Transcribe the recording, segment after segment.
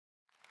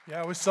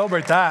Yeah, we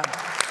celebrate that.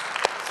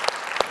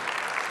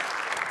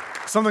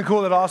 Something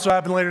cool that also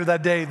happened later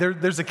that day,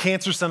 there's a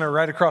cancer center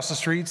right across the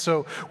street,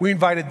 so we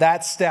invited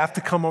that staff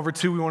to come over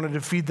too. We wanted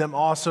to feed them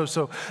also,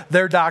 so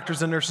their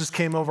doctors and nurses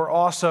came over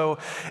also.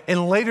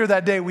 And later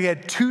that day, we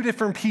had two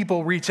different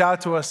people reach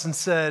out to us and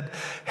said,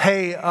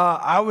 hey,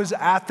 I was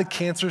at the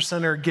cancer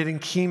center getting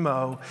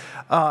chemo,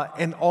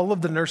 and all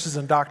of the nurses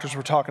and doctors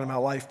were talking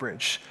about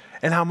LifeBridge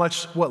and how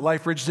much what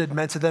LifeBridge did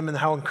meant to them and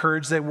how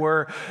encouraged they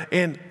were.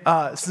 And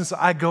since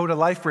I go to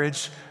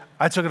LifeBridge,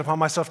 I took it upon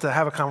myself to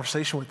have a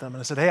conversation with them. And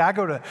I said, hey, I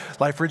go to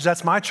LifeBridge,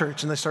 that's my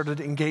church. And they started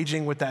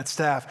engaging with that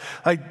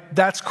staff. Like,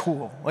 that's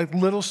cool. Like,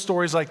 little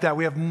stories like that,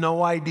 we have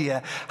no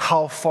idea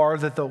how far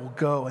that they'll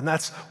go. And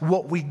that's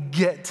what we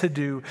get to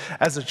do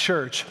as a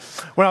church.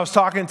 When I was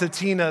talking to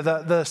Tina,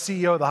 the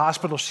CEO of the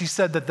hospital, she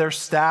said that their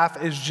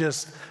staff is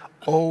just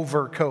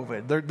over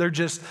COVID. They're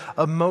just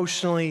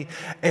emotionally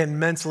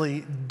and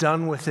mentally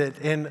done with it.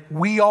 And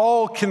we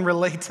all can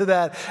relate to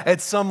that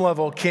at some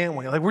level, can't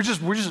we? Like, we're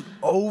just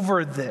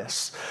over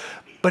this.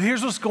 But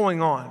here's what's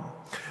going on.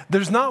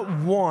 There's not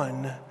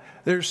one,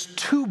 there's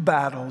two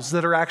battles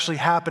that are actually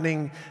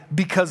happening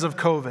because of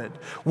COVID.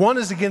 One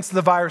is against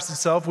the virus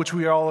itself, which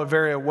we all are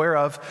very aware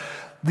of.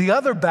 The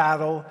other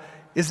battle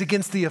is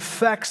against the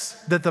effects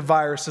that the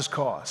virus has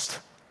caused.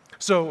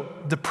 So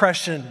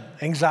depression,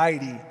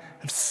 anxiety,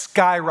 have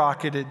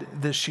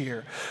skyrocketed this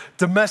year.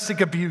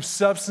 Domestic abuse,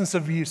 substance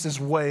abuse is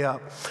way up.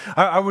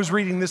 I was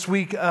reading this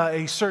week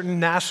a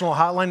certain national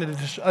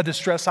hotline, a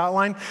distress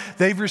hotline.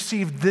 They've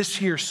received this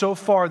year so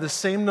far the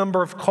same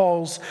number of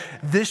calls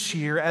this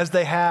year as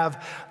they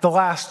have the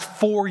last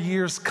 4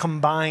 years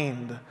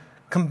combined.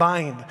 The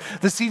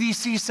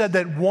CDC said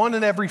that 1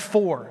 in every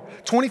 4,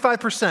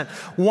 25%,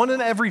 1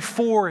 in every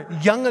 4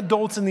 young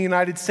adults in the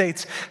United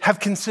States have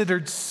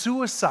considered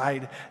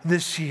suicide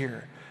this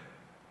year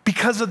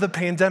because of the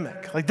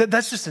pandemic. Like,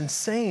 that's just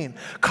insane.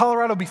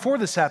 Colorado, before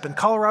this happened,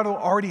 Colorado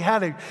already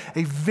had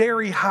a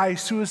very high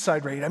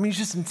suicide rate. I mean, it's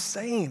just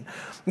insane.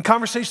 And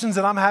conversations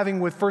that I'm having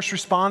with first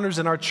responders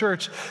in our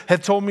church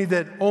have told me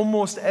that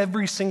almost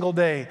every single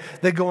day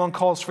they go on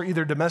calls for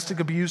either domestic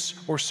abuse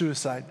or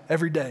suicide.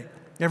 Every day.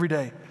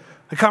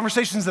 The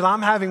conversations that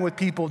I'm having with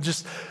people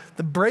just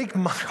break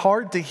my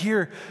heart to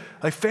hear.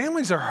 Like,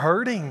 families are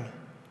hurting.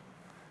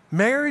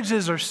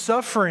 Marriages are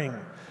suffering.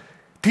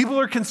 People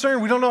are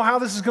concerned. We don't know how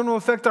this is going to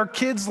affect our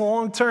kids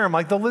long term.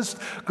 Like, the list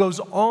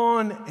goes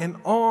on and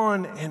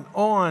on and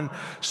on.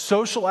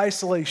 Social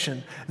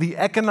isolation, the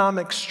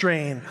economic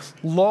strain,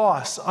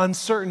 loss,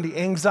 uncertainty,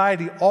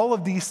 anxiety, all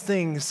of these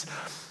things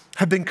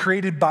have been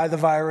created by the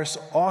virus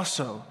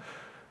also.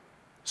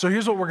 So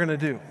here's what we're going to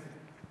do.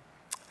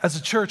 As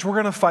a church, we're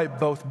going to fight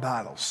both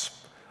battles.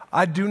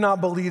 I do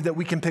not believe that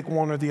we can pick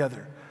one or the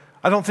other.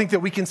 I don't think that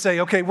we can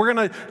say, okay, we're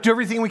going to do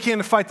everything we can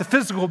to fight the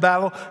physical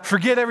battle,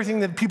 forget everything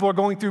that people are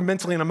going through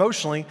mentally and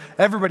emotionally.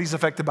 Everybody's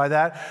affected by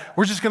that.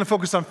 We're just going to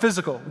focus on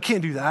physical. We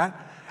can't do that.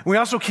 And we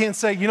also can't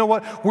say, you know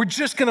what, we're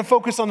just going to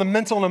focus on the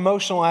mental and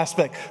emotional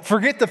aspect.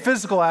 Forget the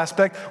physical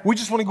aspect. We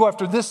just want to go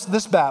after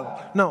this battle.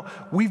 No,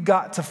 we've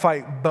got to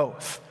fight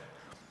both.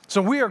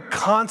 So we are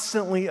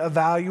constantly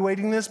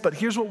evaluating this, but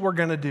here's what we're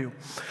going to do.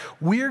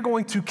 We are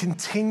going to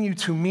continue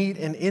to meet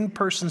in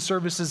in-person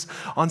services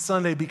on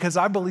Sunday because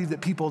I believe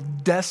that people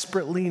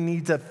desperately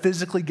need to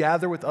physically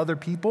gather with other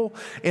people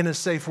in a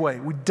safe way.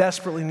 We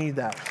desperately need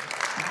that.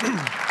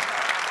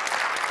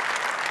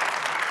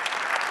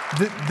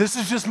 This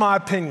is just my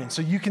opinion,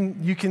 so you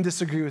can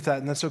disagree with that,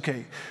 and that's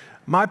okay.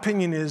 My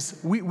opinion is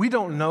we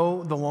don't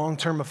know the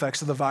long-term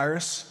effects of the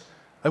virus.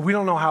 Like, we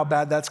don't know how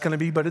bad that's going to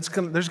be, but there's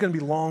going to be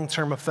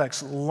long-term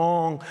effects.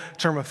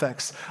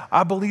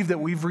 I believe that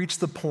we've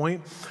reached the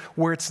point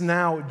where it's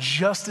now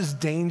just as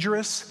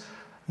dangerous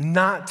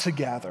not to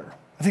gather.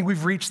 I think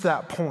we've reached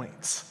that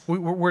point.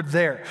 We're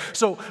there.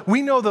 So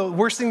we know the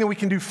worst thing that we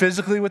can do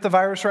physically with the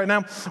virus right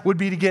now would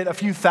be to get a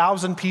few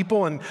thousand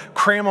people and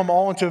cram them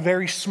all into a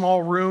very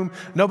small room,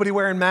 nobody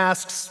wearing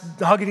masks,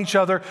 hugging each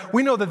other.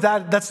 We know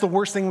that's the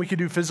worst thing we could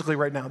do physically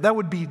right now. That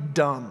would be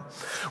dumb.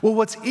 Well,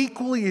 what's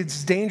equally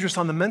as dangerous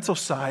on the mental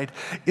side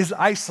is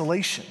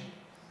isolation.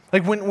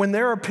 Like, when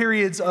there are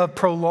periods of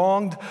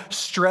prolonged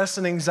stress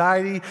and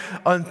anxiety,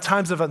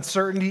 times of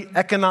uncertainty,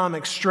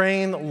 economic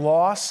strain,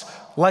 loss,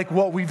 like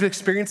what we've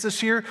experienced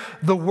this year,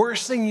 the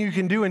worst thing you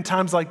can do in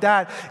times like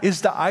that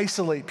is to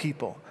isolate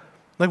people.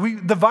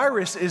 Like, the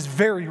virus is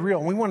very real,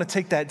 and we want to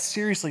take that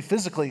seriously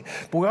physically,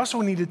 but we also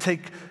need to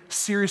take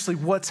seriously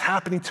what's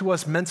happening to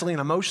us mentally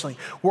and emotionally.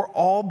 We're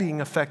all being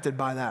affected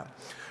by that.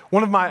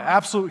 One of my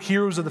absolute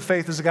heroes of the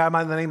faith is a guy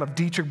by the name of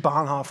Dietrich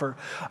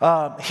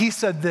Bonhoeffer. He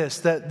said this,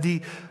 that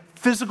the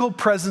physical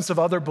presence of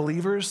other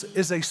believers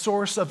is a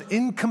source of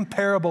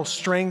incomparable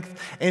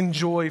strength and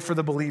joy for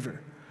the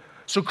believer.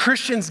 So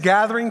Christians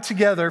gathering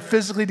together,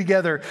 physically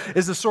together,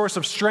 is a source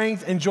of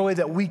strength and joy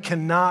that we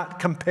cannot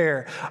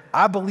compare.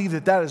 I believe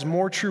that is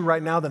more true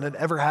right now than it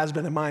ever has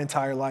been in my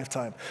entire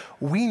lifetime.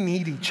 We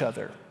need each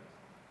other.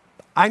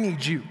 I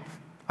need you.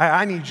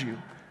 I need you.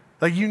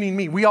 Like you need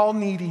me. We all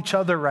need each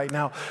other right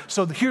now.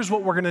 So here's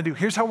what we're going to do.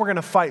 Here's how we're going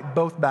to fight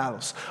both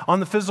battles.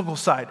 On the physical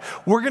side,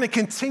 we're going to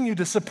continue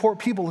to support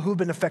people who have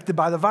been affected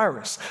by the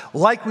virus,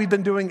 like we've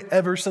been doing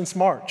ever since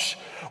March.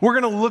 We're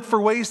going to look for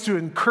ways to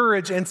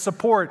encourage and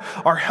support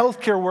our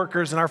healthcare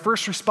workers and our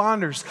first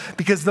responders,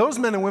 because those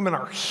men and women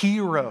are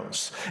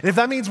heroes. And if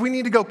that means we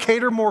need to go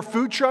cater more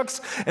food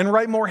trucks and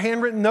write more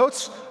handwritten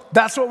notes,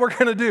 that's what we're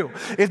going to do.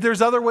 If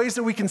there's other ways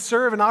that we can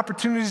serve and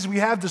opportunities we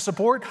have to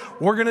support,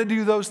 we're going to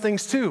do those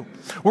things too.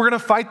 We're going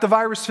to fight the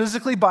virus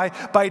physically by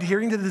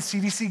adhering to the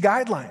CDC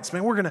guidelines.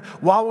 Man,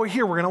 while we're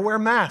here, we're going to wear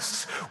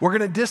masks. We're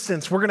going to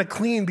distance. We're going to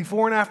clean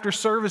before and after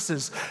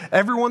services.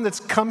 Everyone that's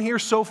come here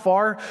so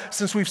far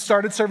since we've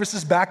started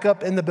services back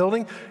up in the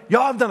building,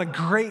 y'all have done a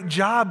great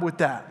job with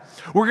that.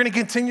 We're going to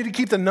continue to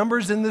keep the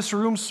numbers in this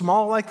room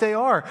small like they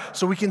are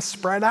so we can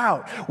spread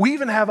out. We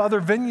even have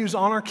other venues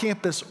on our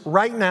campus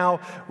right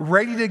now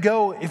ready to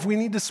go if we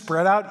need to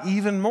spread out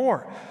even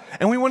more.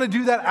 And we want to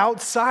do that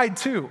outside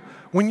too.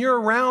 When you're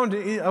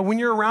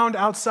around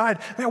outside,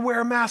 man, wear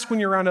a mask when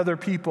you're around other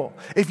people.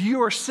 If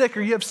you are sick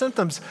or you have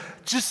symptoms,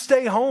 just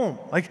stay home.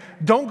 Like,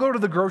 don't go to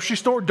the grocery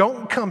store.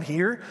 Don't come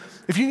here.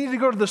 If you need to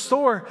go to the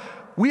store,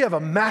 we have a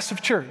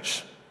massive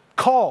church.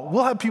 Call.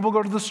 We'll have people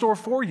go to the store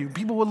for you.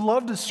 People would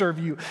love to serve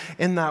you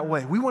in that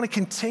way. We want to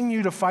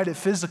continue to fight it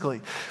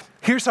physically.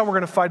 Here's how we're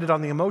going to fight it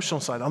on the emotional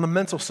side, on the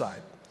mental side.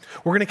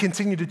 We're going to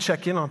continue to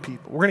check in on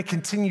people. We're going to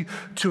continue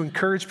to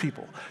encourage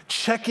people.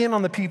 Check in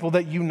on the people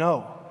that you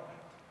know.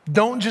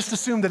 Don't just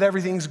assume that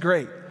everything's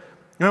great.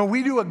 You know,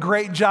 we do a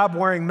great job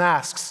wearing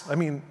masks. I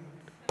mean,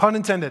 pun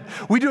intended.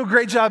 We do a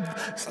great job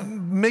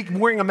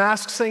wearing a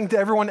mask, saying to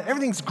everyone,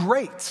 everything's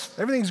great.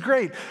 Everything's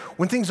great,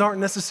 when things aren't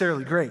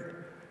necessarily great.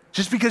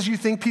 Just because you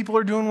think people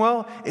are doing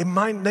well, they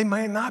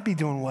might not be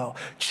doing well.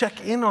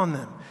 Check in on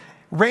them.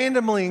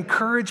 Randomly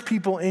encourage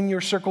people in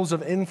your circles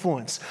of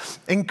influence.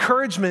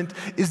 Encouragement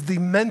is the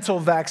mental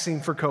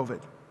vaccine for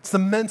COVID. It's the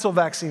mental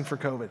vaccine for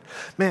COVID.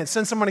 Man,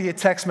 send somebody a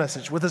text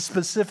message with a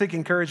specific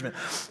encouragement.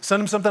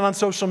 Send them something on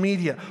social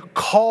media.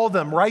 Call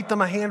them. Write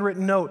them a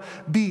handwritten note.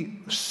 Be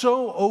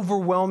so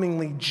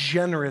overwhelmingly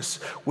generous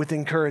with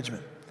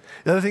encouragement.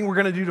 The other thing we're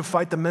going to do to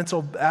fight the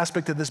mental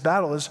aspect of this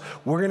battle is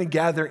we're going to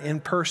gather in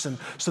person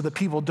so that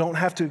people don't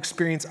have to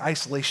experience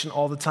isolation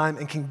all the time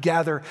and can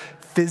gather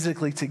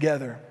physically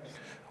together.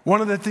 One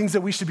of the things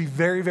that we should be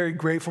very, very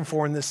grateful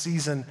for in this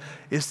season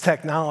is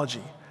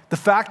technology. The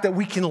fact that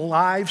we can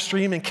live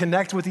stream and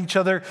connect with each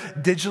other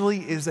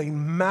digitally is a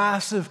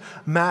massive,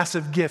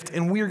 massive gift,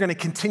 and we are going to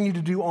continue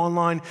to do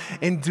online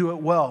and do it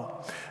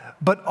well.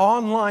 But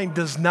online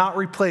does not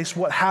replace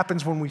what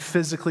happens when we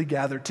physically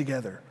gather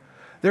together.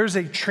 There's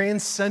a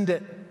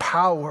transcendent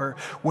power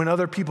when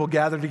other people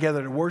gather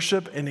together to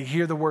worship and to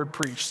hear the word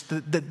preached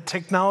that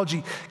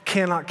technology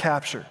cannot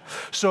capture.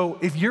 So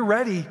if you're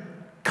ready,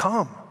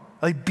 come.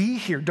 Like, be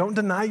here. Don't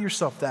deny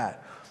yourself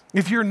that.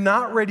 If you're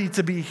not ready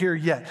to be here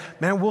yet,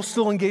 man, we'll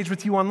still engage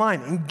with you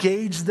online.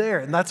 Engage there,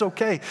 and that's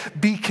okay.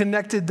 Be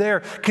connected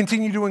there.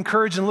 Continue to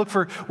encourage and look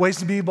for ways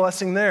to be a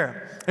blessing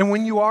there. And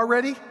when you are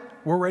ready,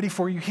 we're ready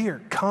for you here.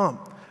 Come.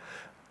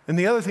 And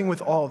the other thing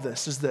with all of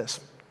this is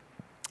this.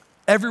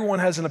 Everyone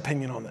has an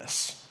opinion on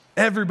this.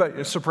 Everybody,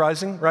 it's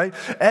surprising, right?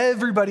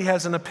 Everybody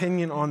has an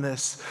opinion on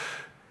this.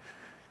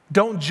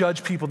 Don't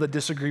judge people that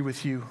disagree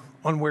with you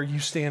on where you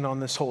stand on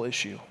this whole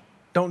issue.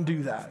 Don't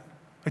do that.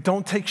 Like,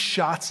 don't take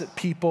shots at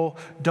people.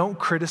 Don't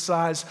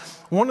criticize.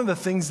 One of the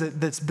things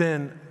that's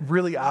been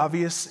really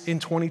obvious in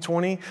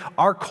 2020,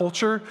 our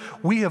culture,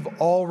 we have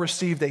all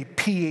received a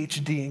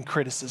PhD in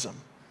criticism.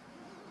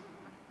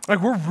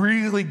 Like, we're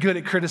really good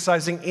at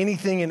criticizing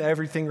anything and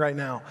everything right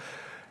now.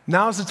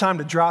 Now's the time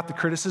to drop the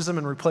criticism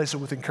and replace it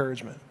with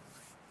encouragement.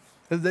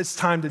 It's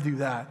time to do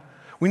that.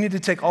 We need to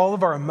take all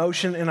of our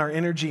emotion and our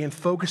energy and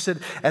focus it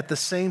at the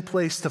same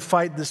place to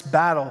fight this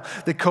battle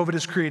that COVID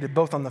has created,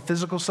 both on the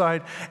physical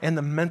side and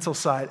the mental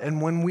side.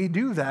 And when we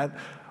do that,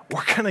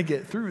 we're going to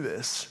get through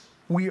this.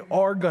 We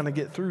are going to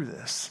get through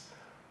this.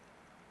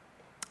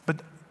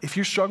 But if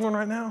you're struggling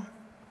right now,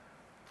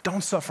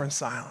 don't suffer in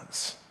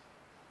silence.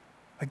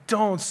 Like,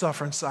 don't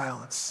suffer in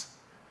silence.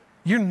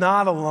 You're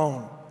not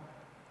alone.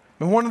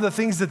 And one of the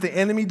things that the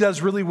enemy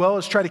does really well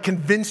is try to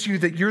convince you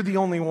that you're the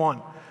only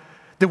one.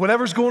 That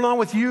whatever's going on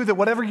with you, that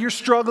whatever you're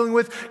struggling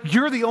with,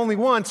 you're the only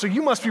one, so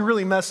you must be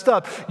really messed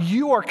up.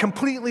 You are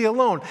completely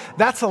alone.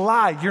 That's a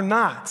lie. You're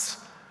not.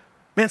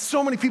 Man,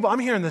 so many people, I'm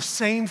hearing the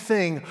same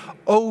thing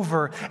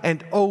over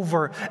and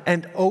over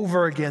and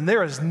over again.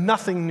 There is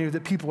nothing new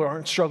that people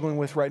aren't struggling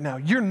with right now.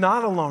 You're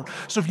not alone.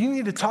 So if you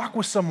need to talk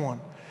with someone,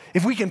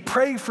 if we can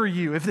pray for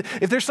you, if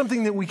there's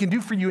something that we can do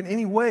for you in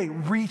any way,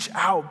 reach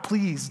out,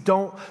 please.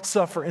 Don't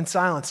suffer in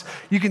silence.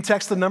 You can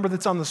text the number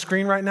that's on the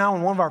screen right now,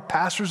 and one of our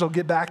pastors will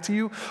get back to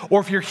you. Or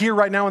if you're here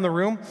right now in the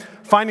room,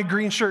 find a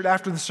green shirt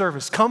after the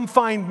service. Come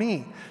find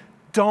me.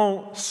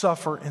 Don't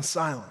suffer in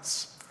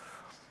silence.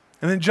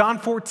 And then John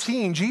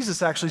 14,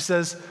 Jesus actually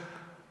says,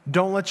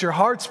 don't let your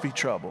hearts be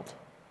troubled.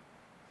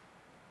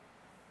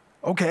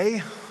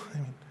 Okay.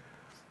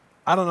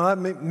 I don't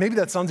know. Maybe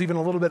that sounds even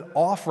a little bit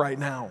off right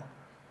now.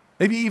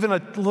 maybe even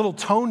a little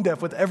tone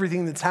deaf with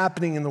everything that's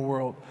happening in the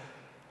world.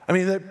 I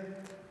mean,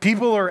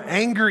 people are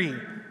angry.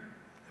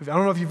 I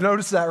don't know if you've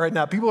noticed that right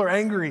now. People are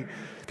angry.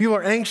 People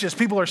are anxious.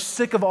 People are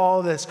sick of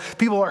all of this.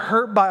 People are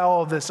hurt by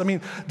all of this. I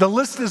mean, the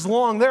list is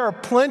long. There are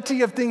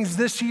plenty of things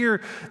this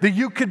year that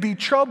you could be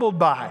troubled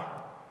by.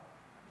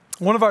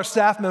 One of our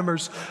staff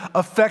members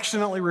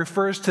affectionately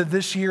refers to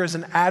this year as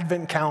an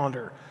Advent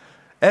calendar.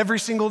 Every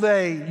single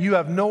day, you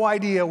have no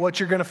idea what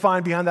you're going to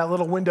find behind that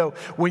little window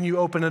when you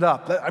open it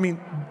up. I mean,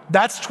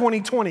 that's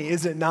 2020,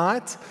 is it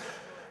not?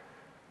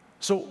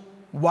 So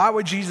why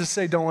would Jesus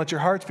say, don't let your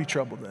hearts be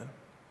troubled then?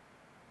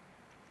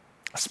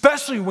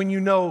 Especially when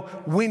you know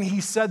when he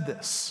said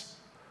this.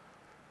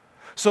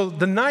 So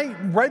the night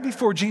right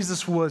before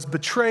Jesus was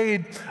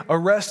betrayed,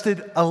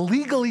 arrested,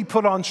 illegally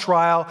put on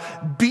trial,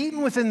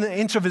 beaten within the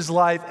inch of his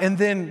life, and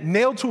then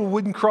nailed to a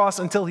wooden cross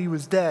until he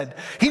was dead.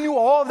 He knew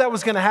all of that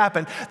was going to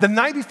happen. The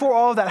night before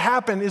all of that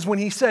happened is when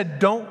he said,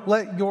 don't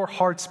let your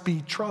hearts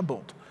be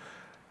troubled.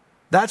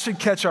 That should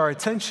catch our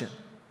attention.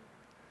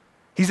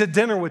 He's at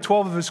dinner with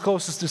 12 of his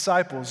closest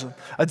disciples,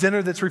 a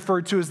dinner that's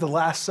referred to as the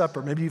Last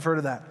Supper. Maybe you've heard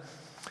of that.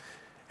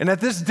 And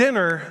at this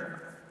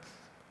dinner,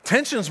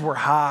 tensions were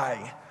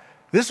high.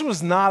 This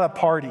was not a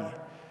party.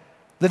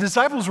 The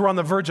disciples were on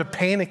the verge of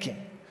panicking.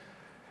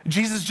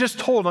 Jesus just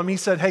told them, he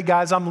said, hey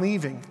guys, I'm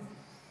leaving.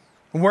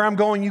 And where I'm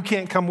going, you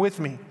can't come with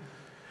me. And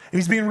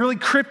he's being really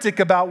cryptic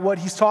about what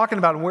he's talking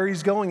about and where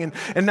he's going.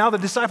 And now the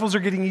disciples are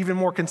getting even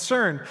more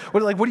concerned.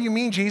 What do you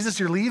mean, Jesus?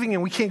 You're leaving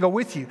and we can't go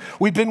with you.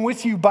 We've been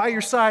with you by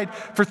your side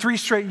for 3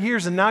 straight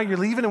years and now you're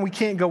leaving and we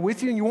can't go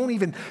with you and you won't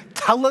even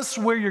tell us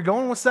where you're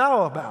going? What's that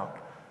all about?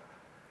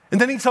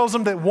 And then he tells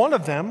them that one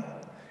of them,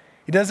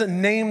 he doesn't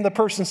name the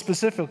person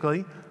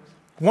specifically,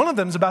 one of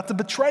them is about to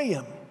betray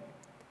him.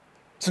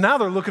 So now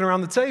they're looking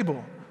around the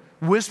table,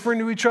 whispering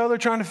to each other,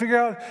 trying to figure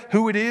out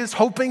who it is,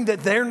 hoping that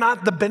they're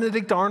not the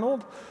Benedict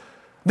Arnold.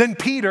 Then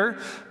Peter,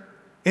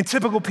 in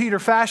typical Peter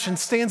fashion,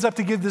 stands up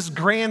to give this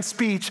grand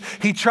speech.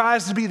 He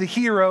tries to be the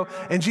hero,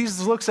 and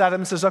Jesus looks at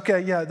him and says, okay,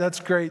 yeah, that's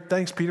great.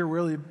 Thanks, Peter.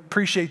 Really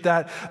appreciate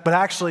that. But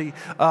actually,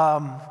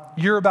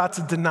 you're about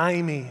to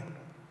deny me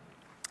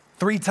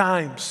 3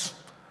 times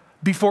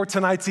before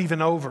tonight's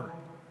even over.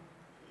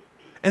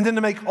 And then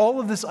to make all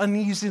of this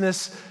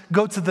uneasiness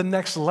go to the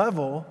next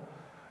level,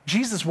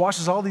 Jesus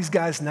washes all these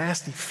guys'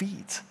 nasty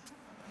feet.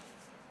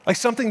 Like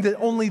something that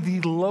only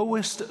the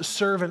lowest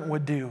servant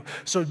would do.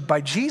 So by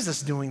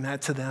Jesus doing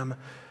that to them,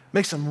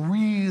 makes them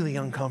really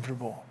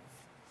uncomfortable.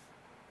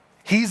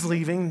 He's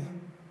leaving.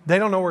 They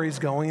don't know where he's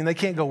going, and they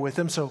can't go with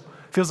him, so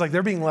it feels like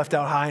they're being left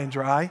out high and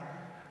dry.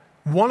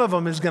 One of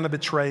them is going to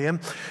betray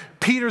him.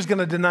 Peter's going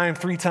to deny him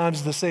 3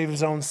 times to save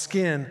his own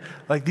skin.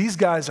 Like, these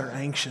guys are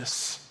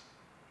anxious.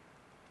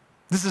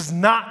 This is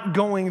not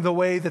going the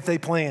way that they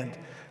planned.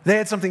 They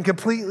had something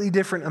completely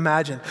different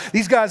imagined.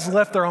 These guys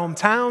left their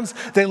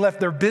hometowns. They left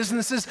their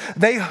businesses.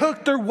 They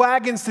hooked their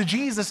wagons to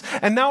Jesus,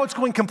 and now it's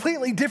going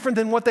completely different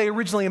than what they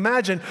originally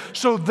imagined.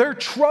 So they're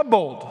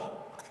troubled.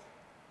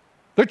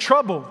 They're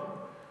troubled.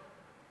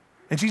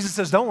 And Jesus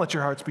says, don't let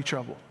your hearts be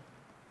troubled.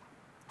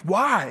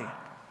 Why?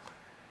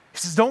 He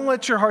says, don't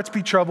let your hearts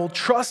be troubled.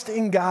 Trust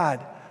in God.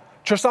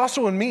 Trust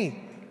also in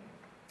me.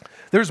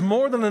 There's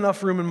more than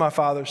enough room in my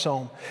Father's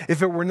home.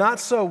 If it were not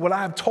so, would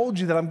I have told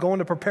you that I'm going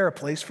to prepare a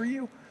place for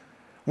you?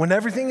 When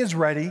everything is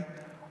ready,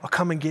 I'll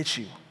come and get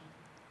you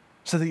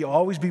so that you'll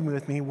always be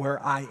with me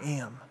where I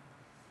am.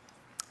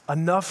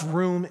 Enough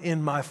room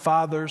in my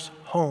Father's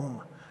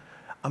home.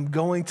 I'm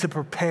going to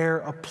prepare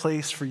a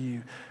place for you.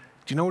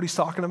 Do you know what he's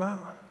talking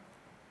about?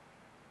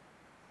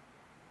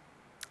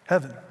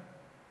 Heaven.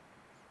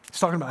 He's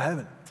talking about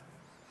heaven.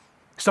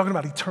 He's talking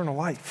about eternal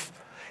life.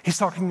 He's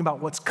talking about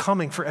what's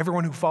coming for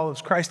everyone who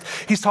follows Christ.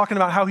 He's talking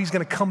about how he's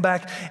going to come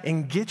back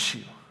and get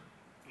you.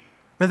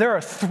 Now, there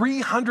are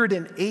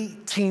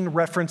 318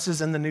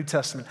 references in the New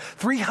Testament,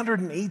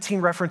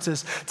 318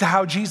 references to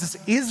how Jesus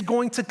is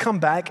going to come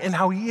back and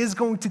how he is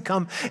going to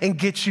come and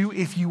get you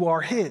if you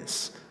are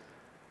his.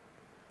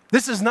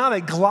 This is not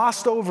a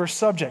glossed over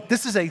subject.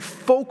 This is a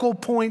focal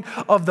point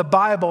of the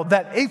Bible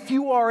that if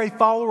you are a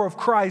follower of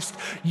Christ,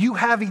 you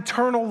have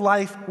eternal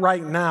life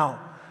right now.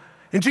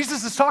 And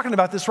Jesus is talking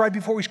about this right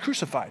before he's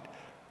crucified.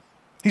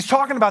 He's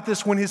talking about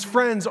this when his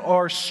friends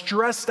are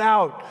stressed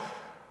out.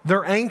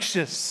 They're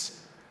anxious.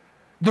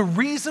 The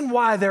reason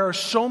why there are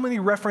so many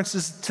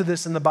references to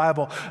this in the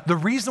Bible, the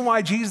reason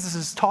why Jesus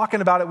is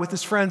talking about it with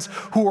his friends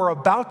who are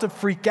about to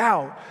freak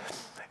out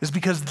is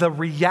because the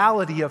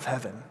reality of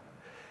heaven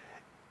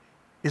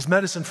is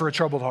medicine for a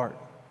troubled heart.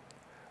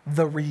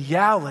 The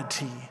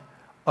reality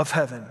of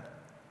heaven.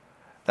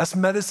 That's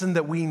medicine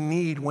that we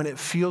need when it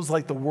feels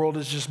like the world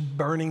is just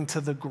burning to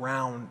the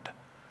ground.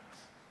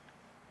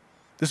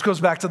 This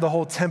goes back to the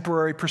whole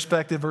temporary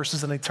perspective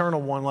versus an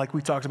eternal one like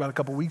we talked about a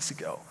couple weeks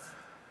ago.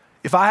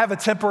 If I have a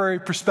temporary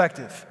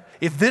perspective,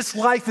 if this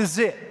life is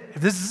it,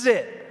 if this is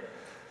it,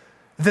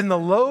 then the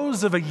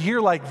lows of a year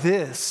like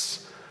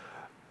this,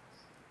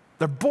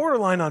 they're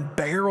borderline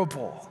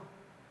unbearable.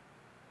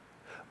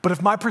 But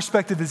if my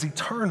perspective is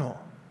eternal,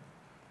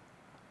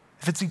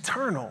 if it's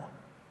eternal,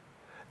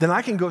 then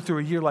I can go through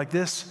a year like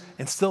this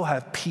and still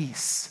have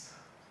peace.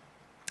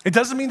 It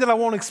doesn't mean that I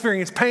won't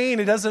experience pain.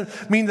 It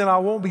doesn't mean that I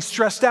won't be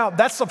stressed out.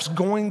 That stuff's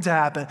going to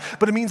happen.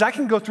 But it means I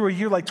can go through a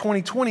year like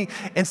 2020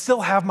 and still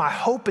have my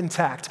hope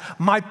intact.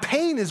 My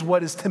pain is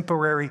what is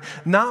temporary,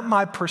 not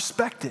my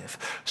perspective.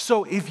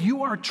 So if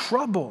you are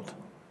troubled,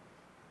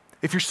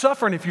 if you're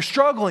suffering, if you're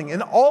struggling,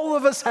 and all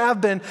of us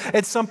have been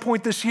at some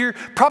point this year,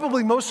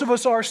 probably most of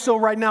us are still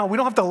right now. We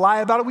don't have to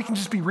lie about it. We can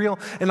just be real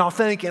and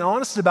authentic and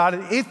honest about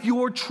it. If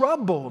you're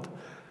troubled,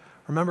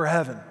 remember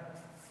heaven.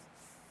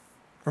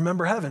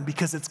 Remember heaven,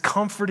 because it's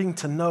comforting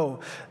to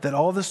know that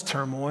all this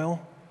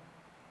turmoil,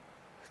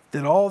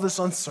 that all this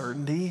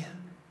uncertainty,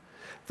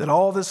 that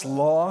all this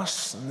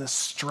loss and this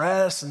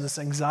stress and this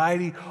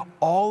anxiety,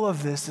 all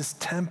of this is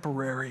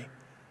temporary.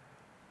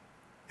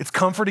 It's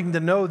comforting to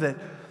know that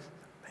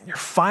your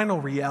final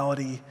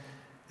reality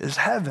is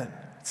heaven.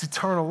 It's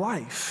eternal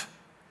life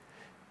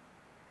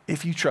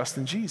if you trust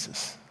in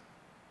Jesus.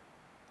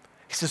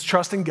 He says,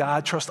 trust in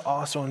God, trust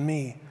also in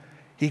me.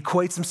 He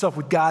equates himself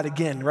with God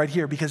again right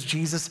here because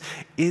Jesus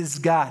is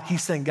God.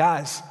 He's saying,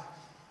 guys,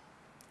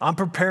 I'm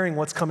preparing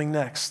what's coming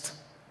next.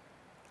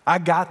 I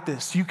got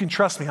this. You can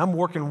trust me. I'm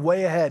working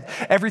way ahead.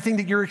 Everything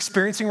that you're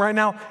experiencing right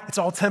now, it's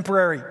all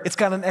temporary. It's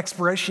got an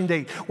expiration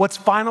date. What's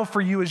final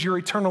for you is your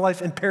eternal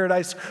life in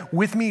paradise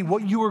with me,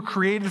 what you were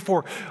created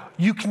for.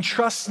 You can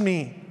trust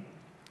me.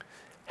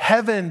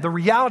 Heaven, the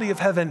reality of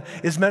heaven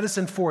is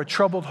medicine for a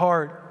troubled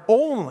heart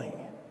only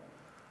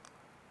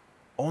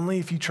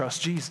if you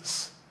trust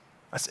Jesus.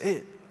 That's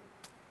it.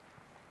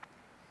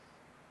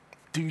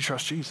 Do you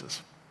trust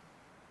Jesus?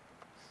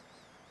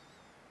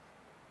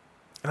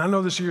 And I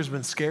know this year has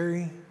been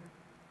scary.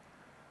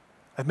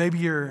 And maybe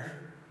you're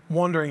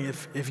wondering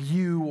if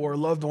you or a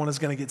loved one is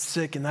going to get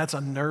sick, and that's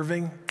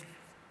unnerving.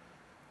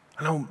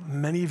 I know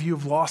many of you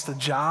have lost a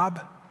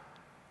job,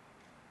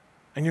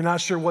 and you're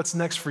not sure what's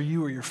next for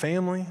you or your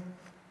family.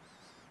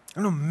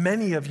 I know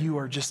many of you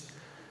are just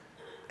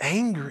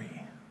angry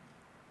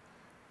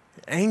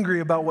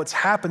about what's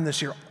happened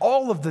this year,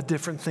 all of the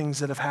different things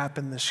that have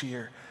happened this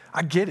year.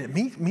 I get it.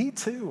 Me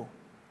too.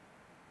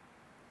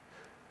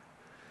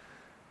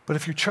 But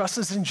if your trust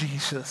is in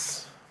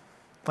Jesus,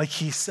 like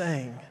he's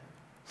saying,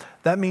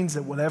 that means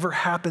that whatever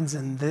happens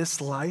in this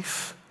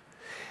life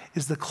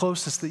is the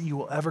closest that you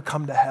will ever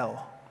come to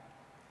hell.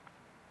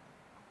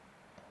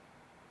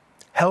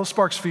 Hell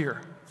sparks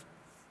fear.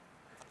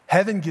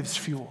 Heaven gives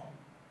fuel.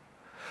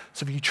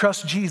 So if you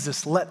trust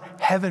Jesus, let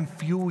heaven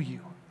fuel you.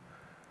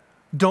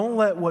 Don't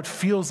let what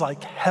feels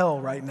like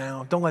hell right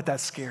now, don't let that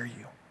scare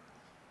you.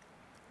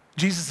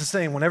 Jesus is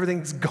saying when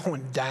everything's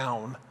going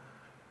down,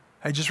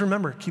 hey, just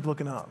remember, keep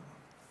looking up.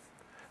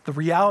 The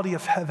reality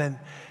of heaven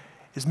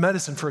is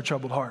medicine for a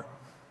troubled heart.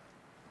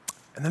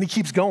 And then he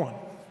keeps going.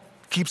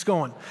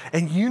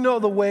 And you know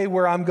the way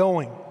where I'm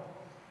going.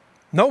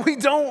 No, we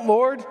don't,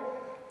 Lord,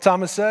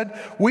 Thomas said.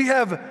 We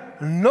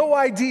have no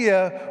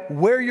idea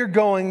where you're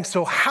going,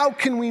 so how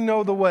can we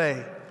know the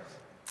way?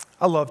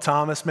 I love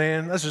Thomas,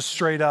 man. That's just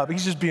straight up.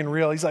 He's just being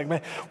real. He's like,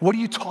 man, what are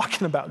you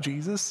talking about,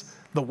 Jesus?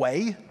 The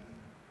way?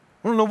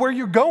 I don't know where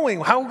you're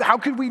going. How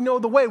could we know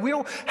the way? We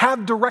don't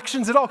have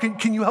directions at all.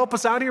 Can you help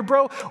us out here,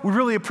 bro? We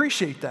really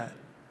appreciate that.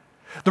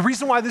 The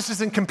reason why this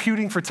isn't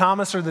computing for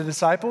Thomas or the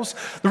disciples,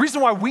 the reason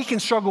why we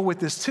can struggle with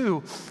this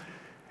too,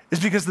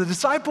 is because the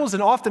disciples,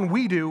 and often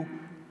we do,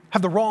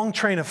 have the wrong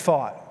train of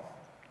thought,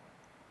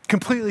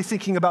 completely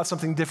thinking about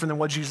something different than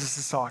what Jesus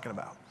is talking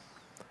about.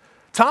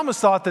 Thomas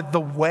thought that the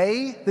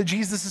way that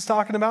Jesus is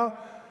talking about,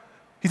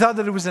 he thought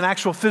that it was an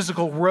actual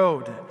physical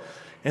road,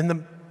 and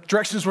the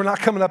directions were not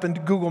coming up in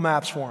Google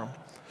Maps for him.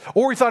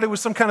 Or he thought it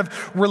was some kind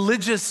of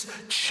religious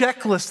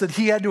checklist that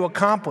he had to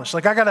accomplish.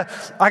 Like, I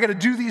gotta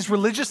do these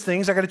religious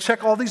things. I gotta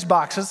check all these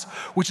boxes,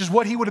 which is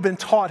what he would have been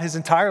taught his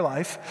entire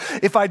life.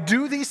 If I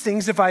do these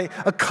things, if I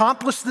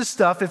accomplish this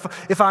stuff,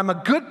 if I'm a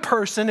good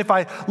person, if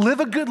I live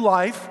a good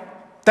life,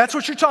 that's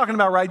what you're talking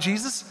about, right,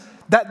 Jesus?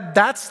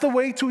 That's the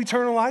way to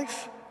eternal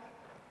life?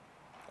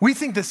 We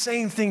think the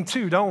same thing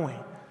too, don't we?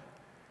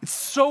 It's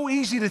so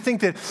easy to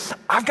think that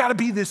I've got to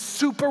be this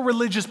super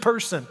religious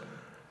person.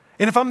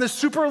 And if I'm this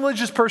super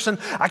religious person,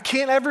 I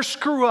can't ever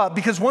screw up,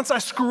 because once I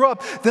screw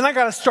up, then I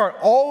got to start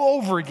all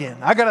over again.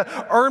 I got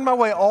to earn my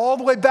way all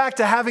the way back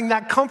to having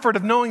that comfort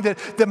of knowing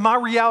that my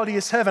reality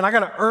is heaven. I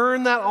got to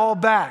earn that all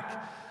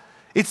back.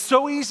 It's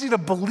so easy to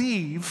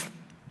believe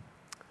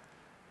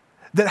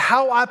that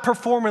how I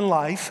perform in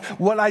life,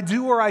 what I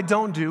do or I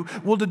don't do,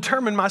 will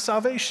determine my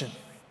salvation,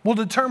 will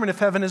determine if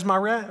heaven is my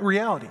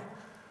reality.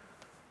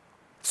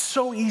 It's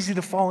so easy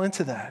to fall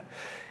into that.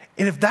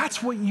 And if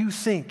that's what you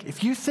think,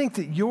 if you think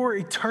that your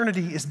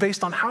eternity is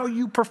based on how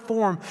you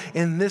perform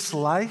in this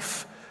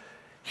life,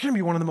 you're going to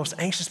be one of the most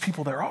anxious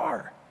people there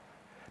are.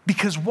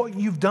 Because what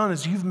you've done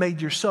is you've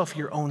made yourself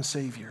your own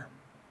savior.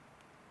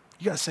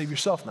 You got to save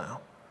yourself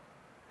now.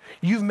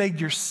 You've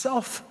made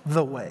yourself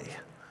the way.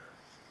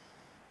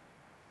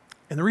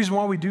 And the reason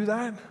why we do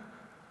that is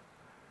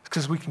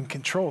because we can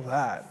control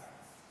that.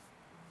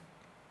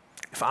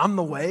 If I'm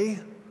the way,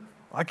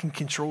 I can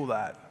control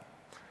that.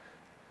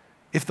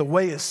 If the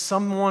way is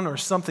someone or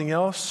something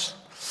else,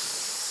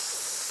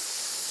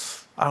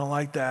 I don't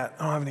like that.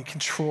 I don't have any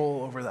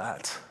control over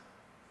that.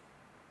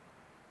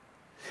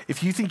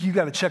 If you think you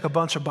got to check a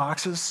bunch of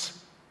boxes,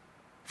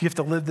 if you have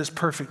to live this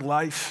perfect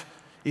life,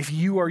 if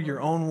you are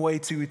your own way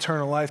to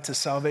eternal life, to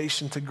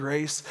salvation, to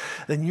grace,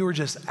 then you are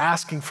just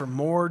asking for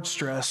more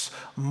stress,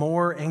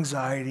 more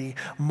anxiety,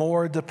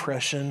 more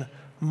depression,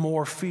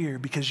 more fear,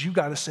 because you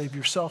got to save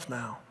yourself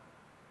now.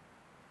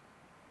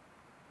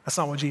 That's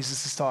not what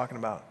Jesus is talking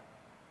about.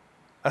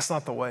 That's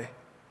not the way.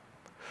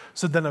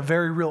 So then a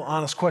very real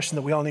honest question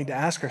that we all need to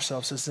ask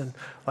ourselves is then,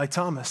 like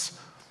Thomas,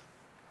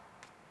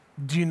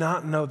 do you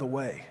not know the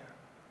way?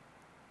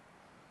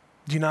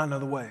 Do you not know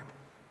the way?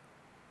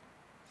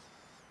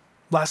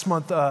 Last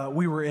month,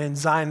 we were in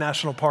Zion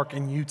National Park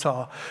in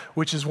Utah,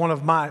 which is one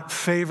of my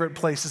favorite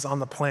places on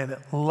the planet.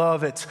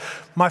 Love it.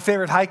 My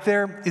favorite hike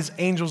there is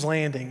Angel's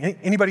Landing.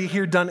 Anybody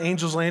here done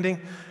Angel's Landing?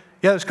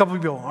 Yeah, there's a couple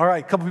people. All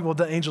right, a couple people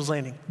done Angel's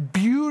Landing.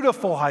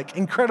 Beautiful hike,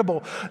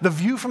 incredible. The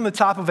view from the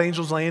top of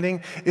Angel's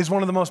Landing is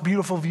one of the most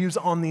beautiful views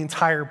on the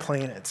entire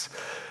planet.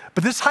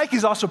 But this hike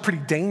is also pretty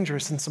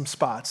dangerous in some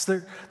spots.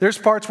 There's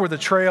parts where the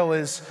trail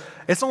it's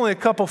only a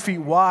couple feet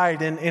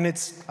wide and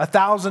it's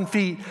 1,000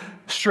 feet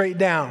straight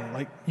down.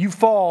 Like you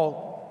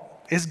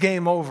fall, it's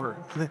game over.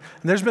 And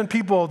there's been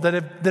people that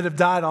have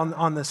died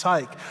on this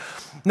hike.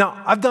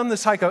 Now, I've done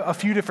this hike a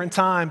few different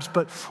times,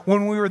 but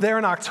when we were there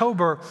in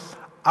October,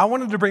 I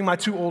wanted to bring my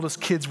 2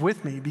 oldest kids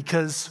with me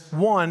because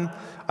 1,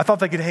 I thought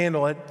they could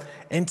handle it,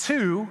 and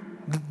 2,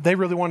 they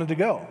really wanted to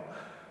go.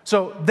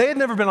 So they had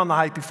never been on the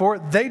hike before.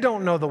 They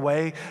don't know the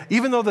way.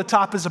 Even though the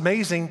top is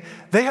amazing,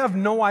 they have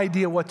no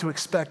idea what to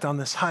expect on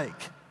this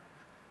hike.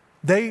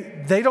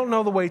 They don't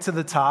know the way to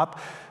the top.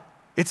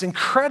 It's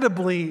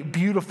incredibly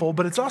beautiful,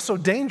 but it's also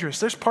dangerous.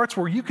 There's parts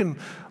where you can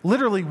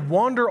literally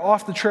wander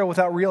off the trail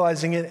without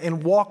realizing it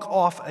and walk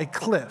off a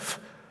cliff.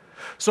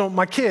 So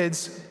my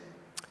kids,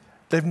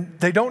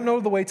 they don't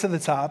know the way to the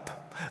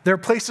top. There are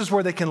places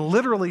where they can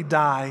literally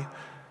die.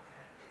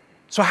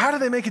 So how do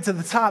they make it to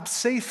the top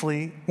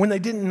safely when they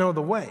didn't know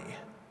the way?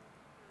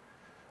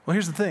 Well,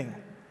 here's the thing.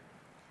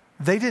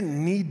 They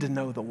didn't need to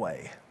know the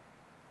way.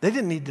 They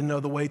didn't need to know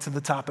the way to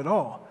the top at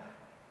all.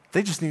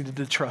 They just needed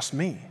to trust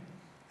me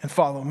and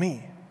follow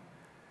me.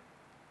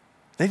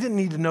 They didn't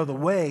need to know the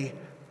way.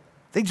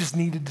 They just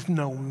needed to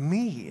know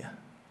me.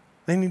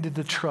 They needed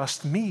to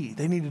trust me.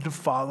 They needed to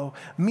follow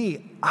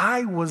me.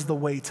 I was the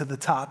way to the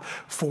top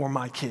for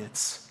my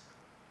kids.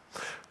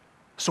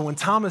 So when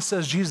Thomas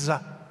says, Jesus,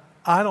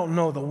 I don't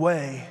know the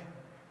way,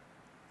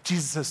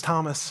 Jesus says,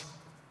 Thomas,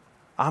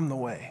 I'm the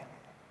way.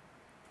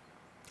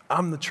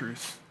 I'm the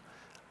truth.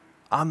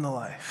 I'm the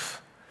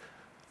life.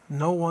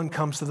 No one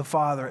comes to the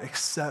Father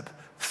except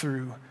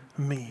through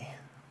me.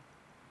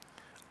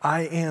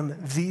 I am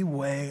the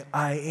way,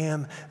 I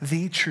am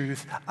the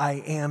truth, I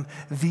am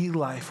the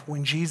life.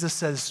 When Jesus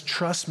says,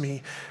 trust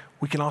me,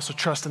 we can also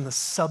trust in the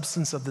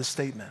substance of this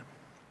statement.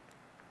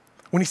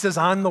 When he says,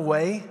 I'm the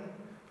way,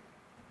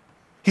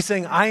 he's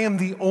saying, I am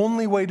the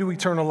only way to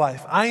eternal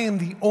life. I am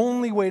the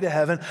only way to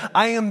heaven.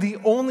 I am the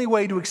only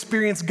way to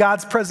experience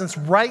God's presence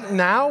right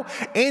now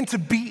and to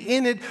be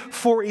in it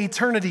for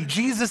eternity.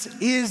 Jesus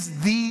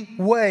is the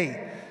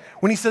way.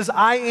 When he says,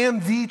 I am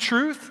the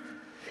truth,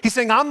 he's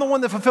saying, I'm the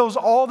one that fulfills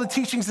all the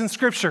teachings in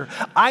Scripture.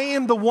 I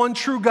am the one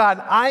true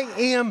God. I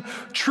am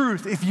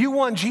truth. If you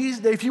want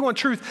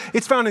truth,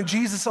 it's found in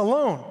Jesus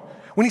alone.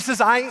 When he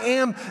says, I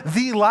am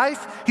the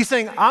life, he's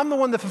saying, I'm the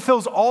one that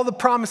fulfills all the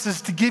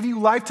promises to give you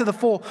life to the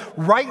full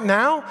right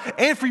now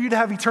and for you to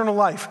have eternal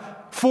life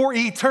for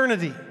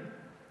eternity.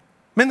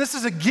 Man, this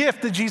is a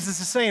gift that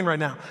Jesus is saying right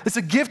now. It's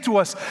a gift to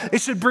us.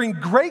 It should bring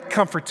great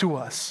comfort to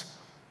us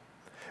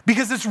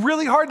because it's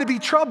really hard to be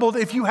troubled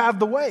if you have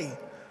the way.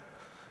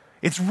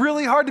 It's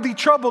really hard to be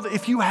troubled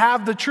if you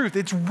have the truth.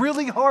 It's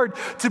really hard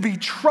to be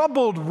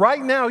troubled right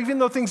now, even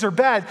though things are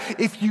bad,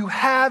 if you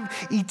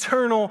have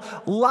eternal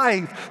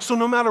life. So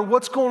no matter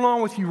what's going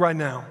on with you right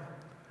now,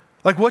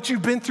 like what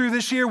you've been through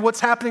this year,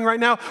 what's happening right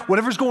now,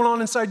 whatever's going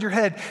on inside your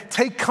head,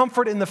 take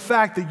comfort in the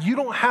fact that you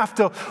don't have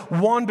to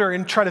wander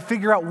and try to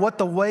figure out what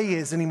the way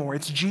is anymore.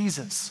 It's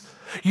Jesus.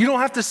 You don't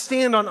have to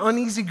stand on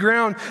uneasy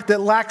ground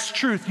that lacks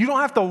truth. You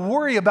don't have to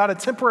worry about a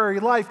temporary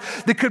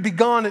life that could be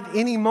gone at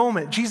any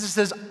moment. Jesus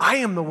says, I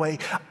am the way,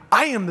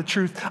 I am the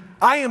truth,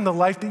 I am the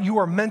life that you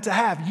are meant to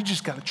have. You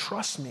just got to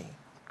trust me. You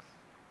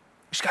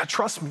just got to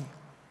trust me.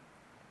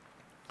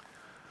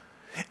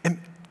 And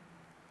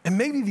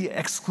maybe the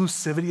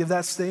exclusivity of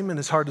that statement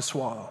is hard to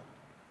swallow.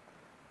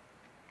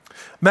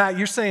 Matt,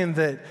 you're saying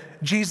that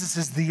Jesus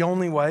is the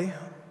only way?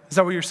 Is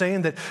that what you're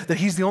saying? That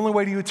he's the only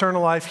way to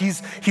eternal life?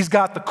 He's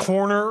got the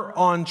corner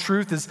on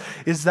truth?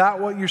 Is that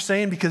what you're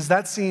saying? Because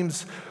that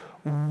seems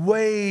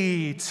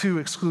way too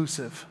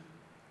exclusive.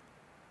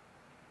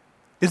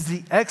 Is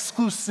the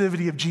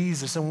exclusivity of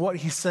Jesus and what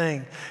he's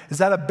saying, is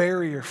that a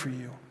barrier for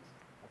you?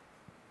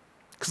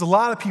 Because a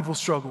lot of people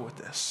struggle with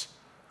this.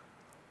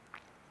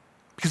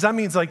 Because that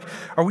means, like,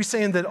 are we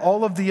saying that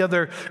all of the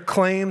other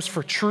claims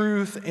for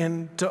truth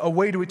and a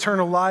way to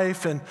eternal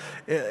life and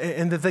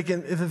that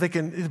they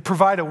can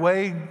provide a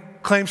way,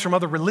 claims from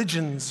other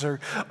religions or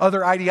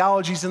other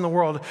ideologies in the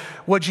world?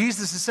 What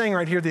Jesus is saying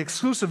right here, the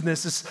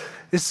exclusiveness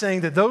is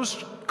saying that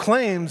those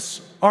claims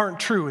aren't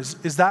true.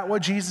 Is that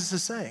what Jesus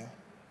is saying?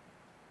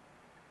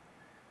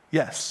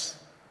 Yes.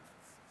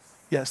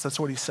 Yes, that's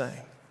what he's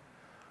saying.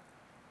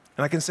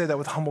 And I can say that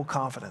with humble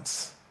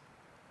confidence,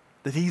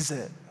 that he's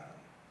it.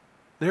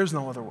 There's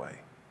no other way.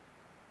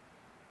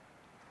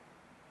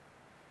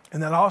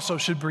 And that also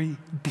should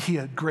be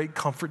a great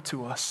comfort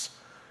to us.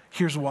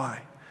 Here's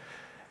why.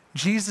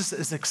 Jesus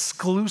is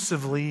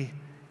exclusively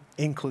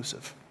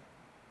inclusive.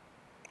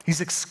 He's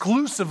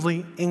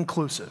exclusively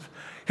inclusive.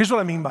 Here's what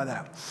I mean by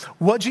that.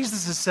 What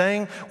Jesus is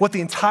saying, what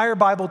the entire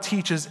Bible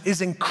teaches,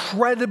 is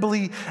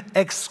incredibly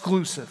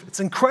exclusive.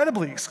 It's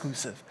incredibly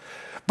exclusive.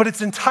 But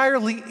it's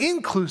entirely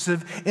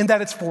inclusive in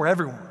that it's for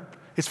everyone.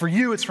 It's for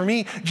you, it's for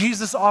me.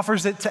 Jesus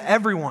offers it to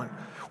everyone.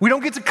 We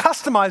don't get to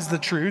customize the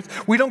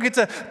truth. We don't get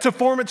to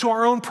form it to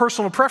our own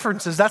personal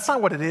preferences. That's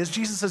not what it is.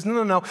 Jesus says,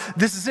 no,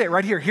 this is it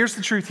right here. Here's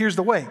the truth, here's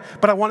the way.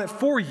 But I want it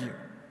for you.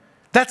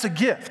 That's a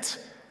gift.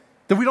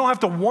 That we don't have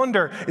to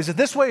wonder, is it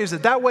this way, is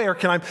it that way, or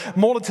can I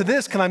mold it to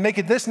this, can I make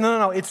it this?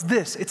 No, it's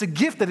this. It's a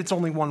gift that it's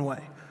only one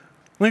way.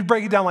 Let me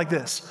break it down like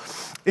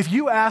this. If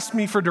you asked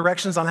me for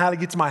directions on how to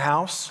get to my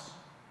house,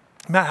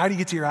 Matt, how do you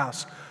get to your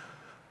house?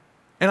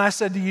 And I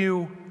said to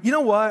you, you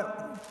know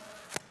what?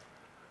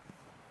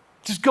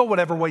 Just go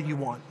whatever way you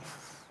want.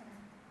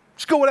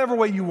 Just go whatever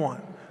way you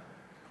want.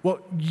 Well,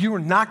 you're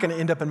not going to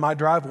end up in my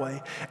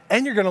driveway,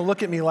 and you're going to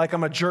look at me like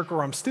I'm a jerk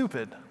or I'm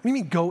stupid. What do you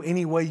mean go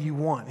any way you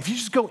want? If you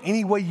just go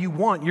any way you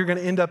want, you're going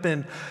to end up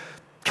in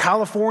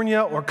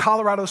California or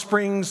Colorado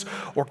Springs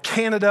or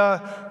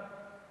Canada,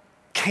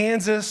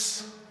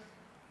 Kansas.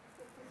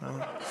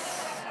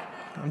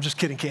 I'm just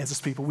kidding,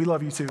 Kansas people. We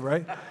love you too,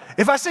 right?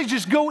 If I say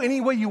just go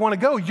any way you want to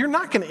go, you're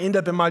not going to end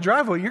up in my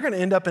driveway. You're going to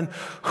end up in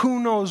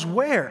who knows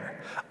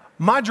where.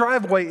 My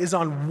driveway is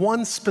on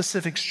one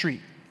specific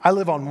street. I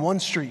live on one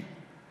street.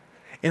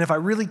 And if I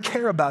really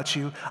care about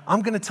you,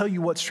 I'm going to tell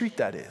you what street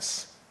that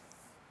is.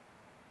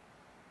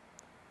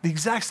 The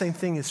exact same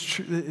thing is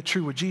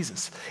true with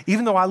Jesus.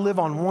 Even though I live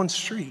on one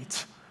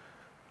street,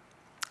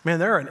 man,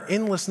 there are an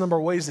endless number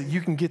of ways that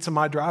you can get to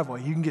my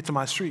driveway. You can get to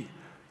my street.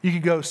 You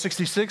could go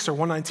 66 or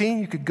 119.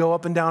 You could go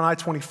up and down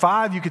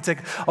I-25. You could take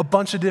a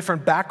bunch of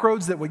different back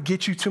roads that would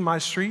get you to my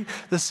street.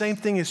 The same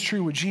thing is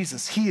true with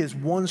Jesus. He is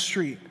one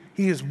street.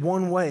 He is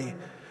one way.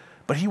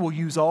 But he will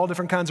use all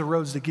different kinds of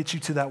roads to get you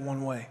to that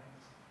one way.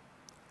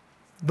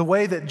 The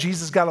way that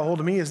Jesus got a hold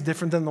of me is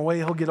different than the way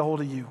he'll get a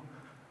hold of you.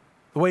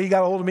 The way he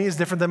got a hold of me is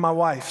different than my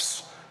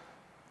wife's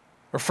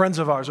or friends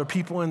of ours or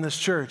people in this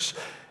church.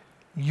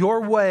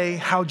 Your way,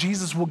 how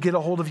Jesus will get a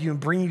hold of you and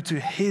bring you to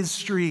his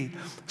street,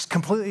 is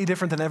completely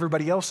different than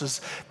everybody else's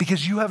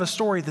because you have a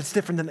story that's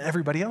different than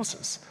everybody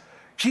else's.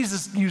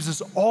 Jesus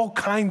uses all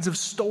kinds of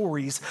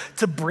stories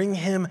to bring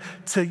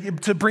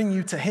bring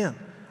you to him.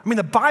 I mean,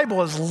 the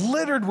Bible is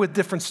littered with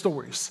different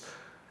stories,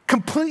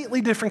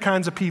 completely different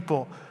kinds of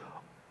people,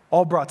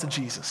 all brought to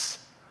Jesus.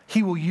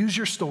 He will use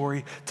your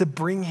story to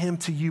bring him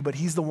to you, but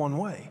he's the one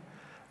way.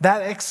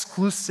 That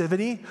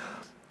exclusivity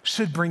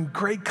should bring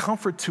great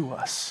comfort to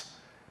us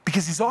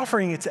because he's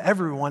offering it to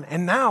everyone.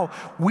 And now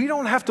we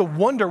don't have to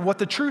wonder what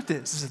the truth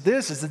is. Is it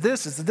this? Is it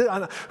this? Is it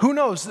this? Who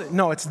knows?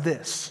 No, it's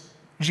this.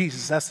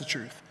 Jesus, that's the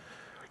truth.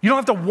 You don't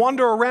have to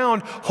wander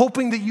around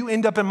hoping that you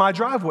end up in my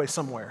driveway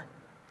somewhere.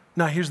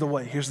 No, here's the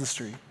way. Here's the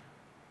street.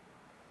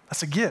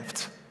 That's a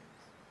gift.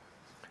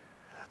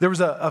 There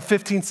was a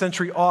 15th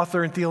century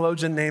author and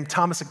theologian named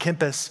Thomas à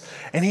Kempis,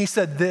 and he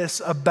said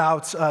this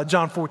about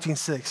John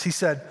 14:6. He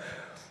said,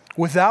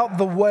 without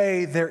the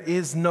way, there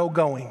is no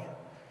going.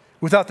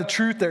 Without the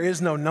truth, there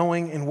is no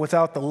knowing. And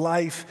without the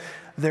life,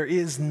 there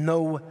is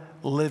no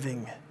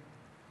living.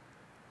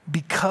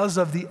 Because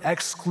of the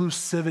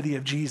exclusivity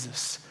of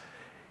Jesus,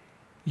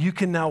 you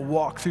can now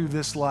walk through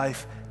this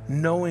life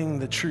knowing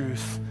the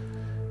truth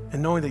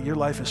and knowing that your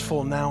life is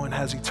full now and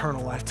has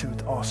eternal life to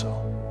it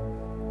also.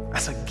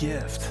 That's a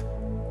gift.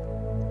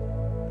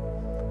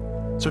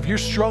 So if you're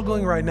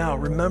struggling right now,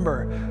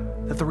 remember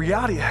that the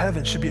reality of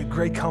heaven should be a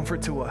great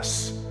comfort to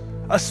us,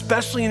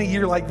 especially in a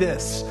year like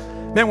this.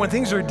 Man, when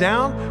things are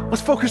down,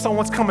 let's focus on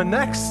what's coming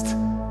next.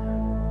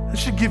 It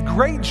should give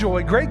great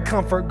joy, great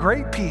comfort,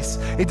 great peace.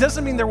 It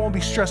doesn't mean there won't be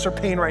stress or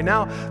pain right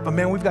now, but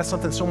man, we've got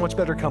something so much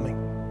better coming.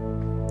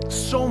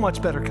 So much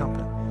better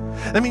coming.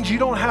 That means you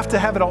don't have to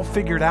have it all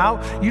figured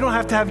out. You don't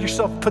have to have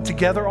yourself put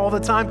together all the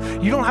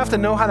time. You don't have to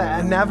know how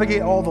to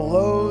navigate all the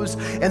lows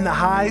and the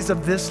highs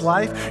of this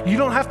life. You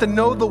don't have to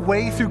know the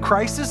way through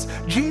crisis.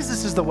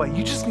 Jesus is the way.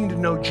 You just need to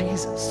know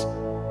Jesus.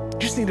 You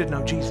just need to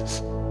know Jesus.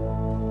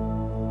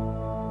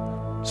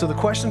 So the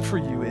question for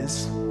you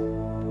is,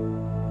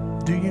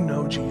 do you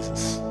know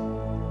Jesus?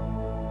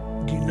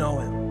 Do you know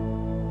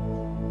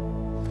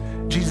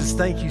him? Jesus,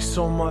 thank you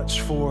so much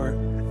for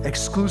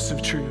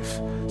exclusive truth.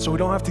 So we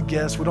don't have to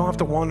guess. We don't have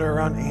to wander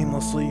around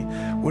aimlessly.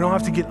 We don't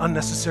have to get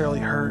unnecessarily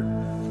hurt.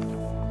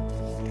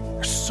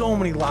 There's so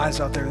many lives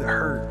out there that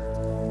hurt.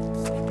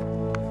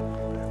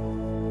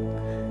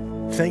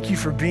 Thank you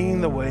for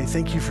being the way.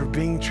 Thank you for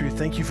being truth.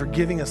 Thank you for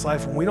giving us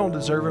life when we don't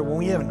deserve it, when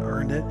we haven't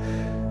earned it.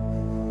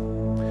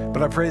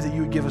 But I pray that you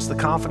would give us the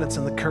confidence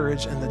and the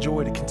courage and the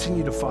joy to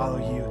continue to follow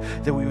you,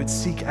 that we would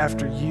seek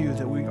after you,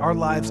 that our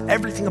lives,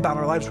 everything about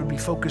our lives would be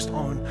focused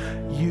on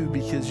you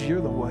because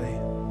you're the way.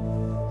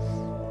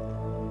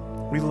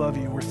 We love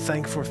you. We're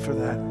thankful for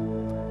that.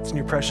 It's in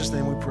your precious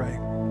name we pray.